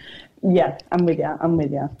film. Yeah, I'm with you.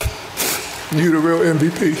 You the real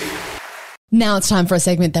MVP. Now it's time for a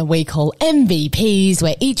segment that we call MVPs,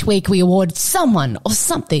 where each week we award someone or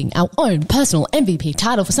something our own personal MVP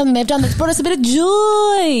title for something they've done that's brought us a bit of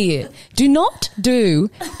joy. Do not do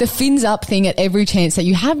the fins up thing at every chance that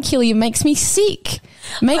you have, Killy. It makes me sick.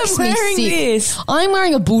 Makes I'm me wearing sick. this. I'm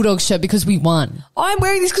wearing a Bulldog shirt because we won. I'm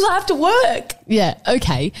wearing this because I have to work. Yeah,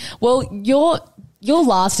 okay. Well, you're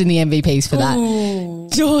last in the MVPs for that. Ooh.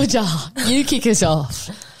 Georgia, you kick us off.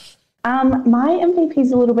 My MVP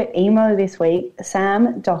is a little bit emo this week.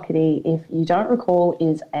 Sam Doherty, if you don't recall,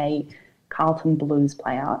 is a Carlton Blues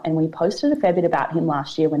player, and we posted a fair bit about him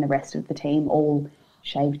last year when the rest of the team all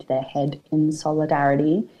shaved their head in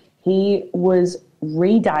solidarity. He was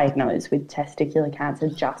re-diagnosed with testicular cancer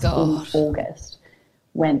just in August,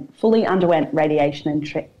 underwent radiation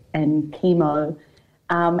and chemo,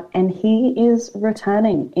 and he is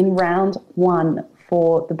returning in round 1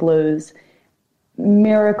 for the Blues.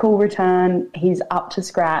 Miracle return. He's up to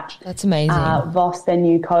scratch. That's amazing. Voss, their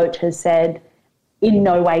new coach, has said in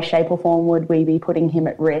no way, shape or form would we be putting him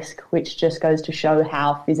at risk, which just goes to show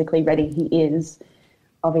how physically ready he is.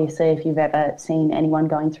 Obviously, if you've ever seen anyone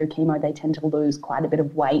going through chemo, they tend to lose quite a bit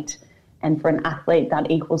of weight. And for an athlete,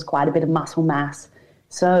 that equals quite a bit of muscle mass.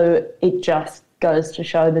 So it just goes to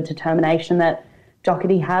show the determination that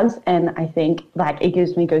Doherty has, and I think it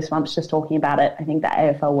gives me goosebumps just talking about it. I think the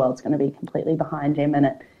AFL world's going to be completely behind him, and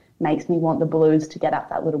it makes me want the Blues to get up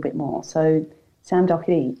that little bit more. So Sam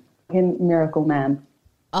Doherty, miracle man.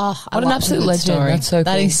 Oh, what an absolute legend! Story. That's so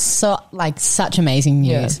cool. That is such amazing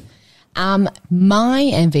news. Yeah. My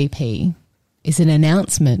MVP is an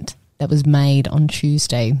announcement that was made on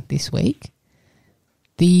Tuesday this week.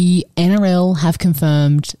 The NRL have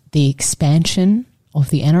confirmed the expansion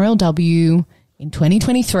of the NRLW in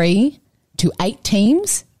 2023 to 8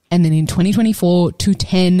 teams, and then in 2024 to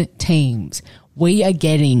 10 teams. We are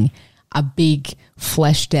getting a big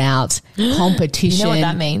fleshed out competition. You know what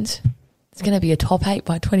that means? It's going to be a top 8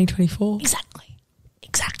 by 2024. Exactly.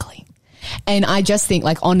 And I just think,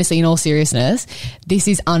 like, honestly, in all seriousness, this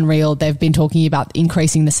is unreal. They've been talking about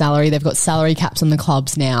increasing the salary. They've got salary caps on the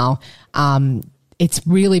clubs now. It's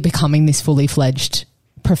really becoming this fully fledged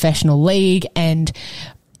professional league. And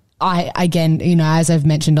again, you know, as I've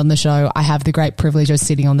mentioned on the show, I have the great privilege of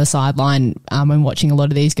sitting on the sideline and watching a lot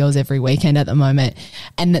of these girls every weekend at the moment.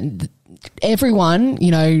 And everyone,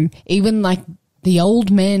 you know, even like the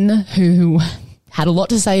old men who had a lot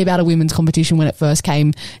to say about a women's competition when it first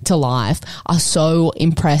came to life, are so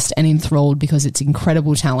impressed and enthralled because it's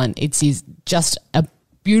incredible talent. It's just a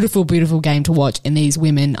beautiful, beautiful game to watch, and these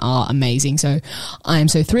women are amazing. So I am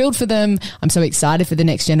so thrilled for them. I'm so excited for the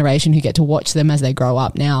next generation who get to watch them as they grow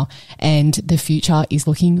up now, and the future is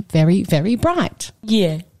looking very, very bright.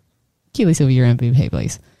 Yeah. Keely Silver, your MVP,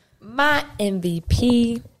 please. My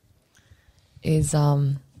MVP is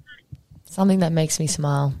something that makes me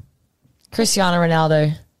smile. Cristiano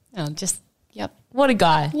Ronaldo. Oh, just, yep. What a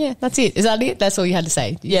guy. Yeah, that's it. Is that it? That's all you had to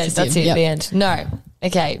say? Yes, that's it. Yep. The end. No.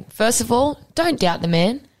 Okay, first of all, don't doubt the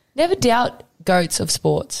man. Never doubt goats of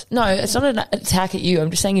sports. No, it's not an attack at you. I'm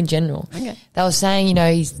just saying in general. Okay. They were saying, you know,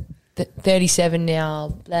 he's 37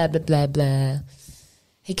 now, blah, blah, blah, blah.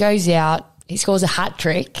 He goes out, he scores a hat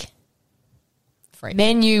trick.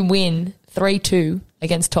 Man U win 3-2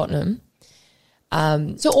 against Tottenham.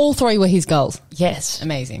 So all three were his goals? Yes.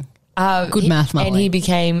 Amazing. Good math, Molly. And he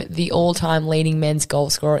became the all-time leading men's goal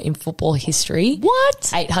scorer in football history. What?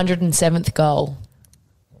 807th goal.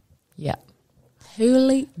 Yeah.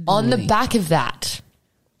 Holy On the moly. back of that,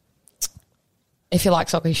 if you like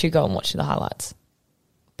soccer, you should go and watch the highlights.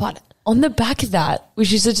 But on the back of that,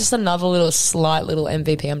 which is just another little slight little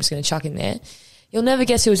MVP I'm just going to chuck in there, you'll never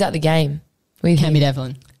guess who was at the game with him. Cammy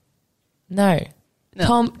Devlin. No.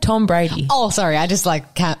 Tom Brady. Oh, sorry. I just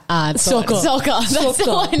like Soccer. That's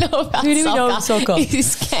all I know about. Who do we know of soccer?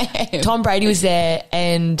 Is Cam. Tom Brady was there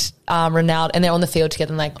and Ronaldo, and they're on the field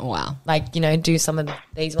together and like, Wow. like, you know, do some of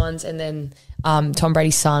these ones. And then Tom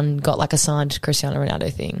Brady's son got like a signed Cristiano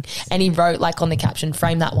Ronaldo thing. And he wrote like on the caption,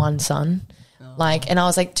 "Frame that one, son." Like, and I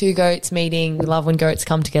was like, two goats meeting. We love when goats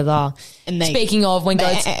come together. And speaking of when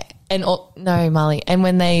goats no, Molly. And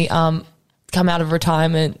when they come out of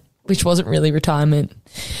retirement, which wasn't really retirement,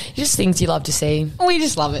 just things you love to see. We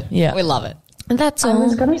just love it. Yeah. We love it. And that's I all.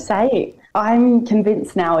 was going to say, I'm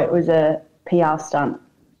convinced now it was a PR stunt.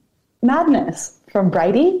 Madness from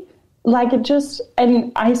Brady. Like, it just,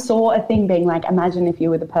 and I saw a thing being like, imagine if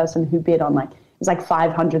you were the person who bid on like, it was like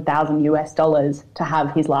 $500,000 to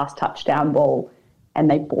have his last touchdown ball, and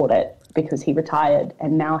they bought it because he retired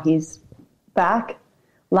and now he's back.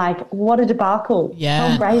 Like, what a debacle. Yeah.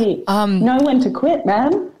 Tom Brady. Know when to quit,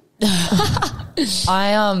 man.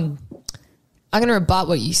 I'm going to rebut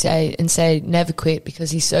what you say and say never quit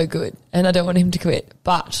because he's so good and I don't want him to quit.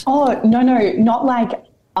 But Oh, no, not like,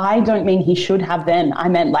 I don't mean he should have then. I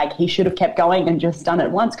meant like he should have kept going and just done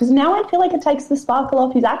it once, because now I feel like it takes the sparkle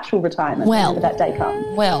off his actual retirement whenever that day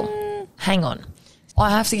comes. Well, hang on.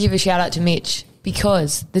 I have to give a shout out to Mitch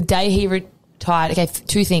because the day he retired, okay,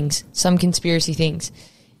 two things, some conspiracy things.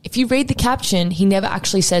 If you read the caption, he never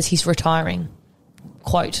actually says he's retiring.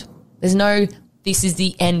 Quote. There's no, this is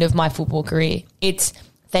the end of my football career. It's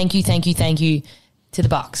thank you to the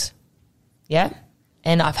Bucks. Yeah?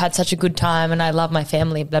 And I've had such a good time and I love my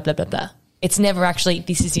family, blah, blah, blah, blah. It's never actually,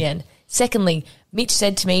 this is the end. Secondly, Mitch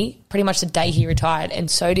said to me pretty much the day he retired, and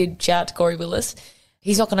so did, shout out to Corey Willis,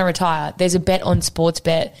 he's not going to retire. There's a bet on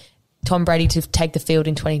Sportsbet, Tom Brady to take the field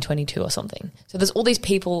in 2022 or something. So there's all these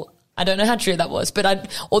people, I don't know how true that was, but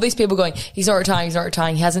all these people going, he's not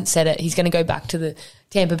retiring, he hasn't said it, he's going to go back to the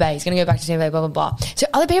Tampa Bay, blah, blah, blah. So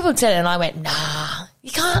other people had said it and I went, nah,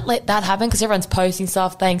 you can't let that happen because everyone's posting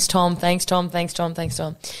stuff, thanks Tom. But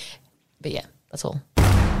yeah, that's all.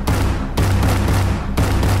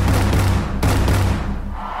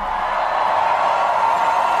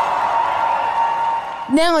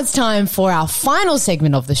 Now it's time for our final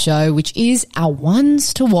segment of the show, which is our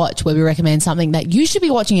ones to watch, where we recommend something that you should be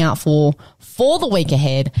watching out for the week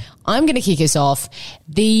ahead. I'm going to kick us off.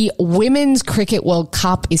 The Women's Cricket World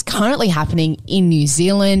Cup is currently happening in New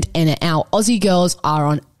Zealand, and our Aussie girls are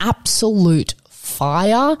on absolute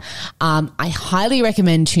fire. I highly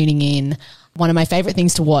recommend tuning in. One of my favourite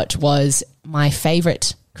things to watch was my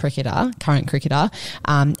favourite current cricketer,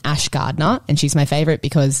 Ash Gardner, and she's my favourite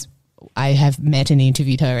because I have met and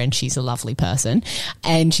interviewed her and she's a lovely person.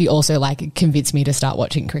 And she also like convinced me to start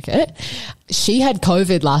watching cricket. She had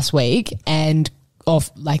COVID last week, and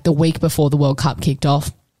the week before the World Cup kicked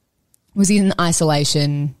off, was in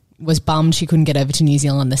isolation, was bummed she couldn't get over to New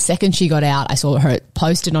Zealand. The second she got out, I saw her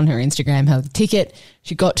posted on her Instagram her ticket.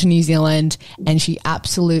 She got to New Zealand and she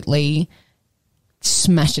absolutely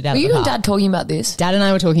smashed it out Were of the you and park. Dad talking about this? Dad and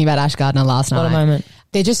I were talking about Ash Gardner last night. What a moment.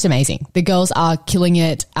 They're just amazing. The girls are killing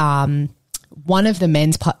it. One of the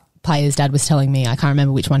men's players, Dad was telling me, I can't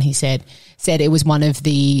remember which one he said it was one of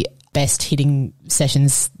the best hitting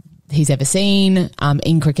sessions he's ever seen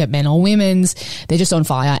in cricket, men or women's. They're just on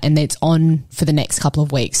fire and it's on for the next couple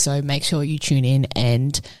of weeks. So make sure you tune in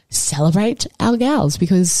and celebrate our gals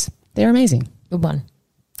because they're amazing. Good one.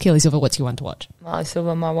 Keely Silver, what's your one to watch? My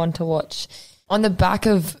Silver, my one to watch. On the back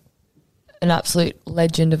of an absolute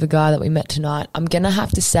legend of a guy that we met tonight, I'm going to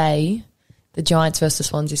have to say the Giants versus the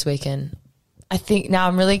Swans this weekend. I think now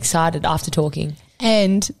I'm really excited after talking.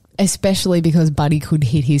 And especially because Buddy could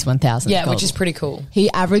hit his 1,000th Yeah, goal. which is pretty cool. He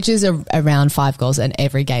averages around 5 goals in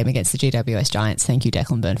every game against the GWS Giants. Thank you,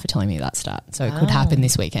 Declan Byrne, for telling me that start. So it could happen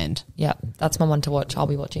this weekend. Yeah, that's my one to watch. I'll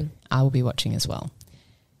be watching. I will be watching as well.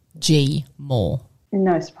 G. Moore.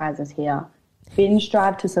 No surprises here. Binge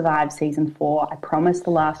Drive to Survive Season 4. I promise the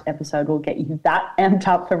last episode will get you that amped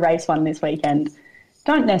up for race 1 this weekend.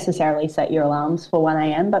 Don't necessarily set your alarms for 1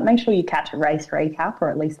 a.m, but make sure you catch a race recap or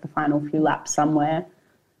at least the final few laps somewhere.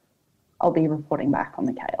 I'll be reporting back on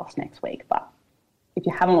the chaos next week, but if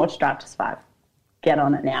you haven't watched Drive to Survive, get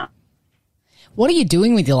on it now. What are you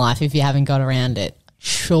doing with your life if you haven't got around it?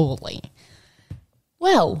 Surely.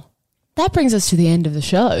 Well, that brings us to the end of the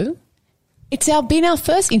show. It's been our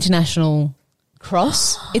first international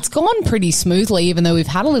cross. It's gone pretty smoothly, even though we've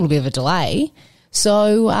had a little bit of a delay.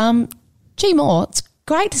 So, G. Moore, it's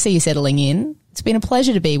great to see you settling in. It's been a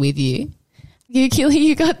pleasure to be with you. You, Keely,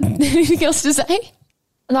 you got anything else to say?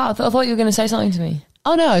 No, I thought you were going to say something to me.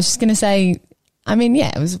 Oh, no, I was just going to say, I mean,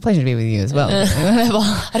 yeah, it was a pleasure to be with you as well. Whatever.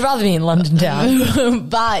 I'd rather be in London town.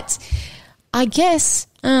 But I guess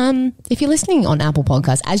if you're listening on Apple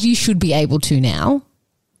Podcasts, as you should be able to now,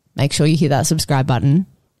 make sure you hit that subscribe button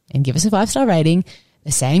and give us a 5-star rating.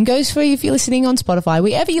 The same goes for you if you're listening on Spotify.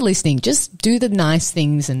 Wherever you're listening, just do the nice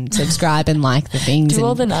things and subscribe and like the things. Do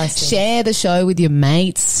all and the nice things. Share the show with your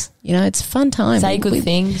mates. You know, it's a fun time. Say good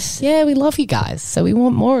things. Yeah, we love you guys. So we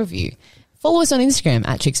want more of you. Follow us on Instagram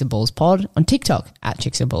at Chicks and Balls Pod, on TikTok at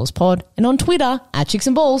Chicks and Balls Pod, and on Twitter at Chicks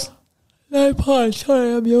and Balls. No pause.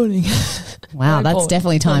 Sorry, I'm yawning. Wow, No that's pause.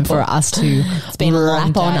 definitely time No for pause. us to been a long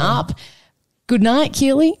wrap on day. up. Good night,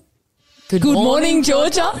 Keely. Good morning,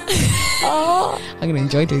 Georgia. I'm going to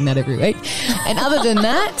enjoy doing that every week. And other than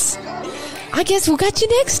that, I guess we'll catch you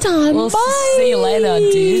next time. We'll Bye. see you later,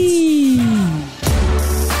 dudes.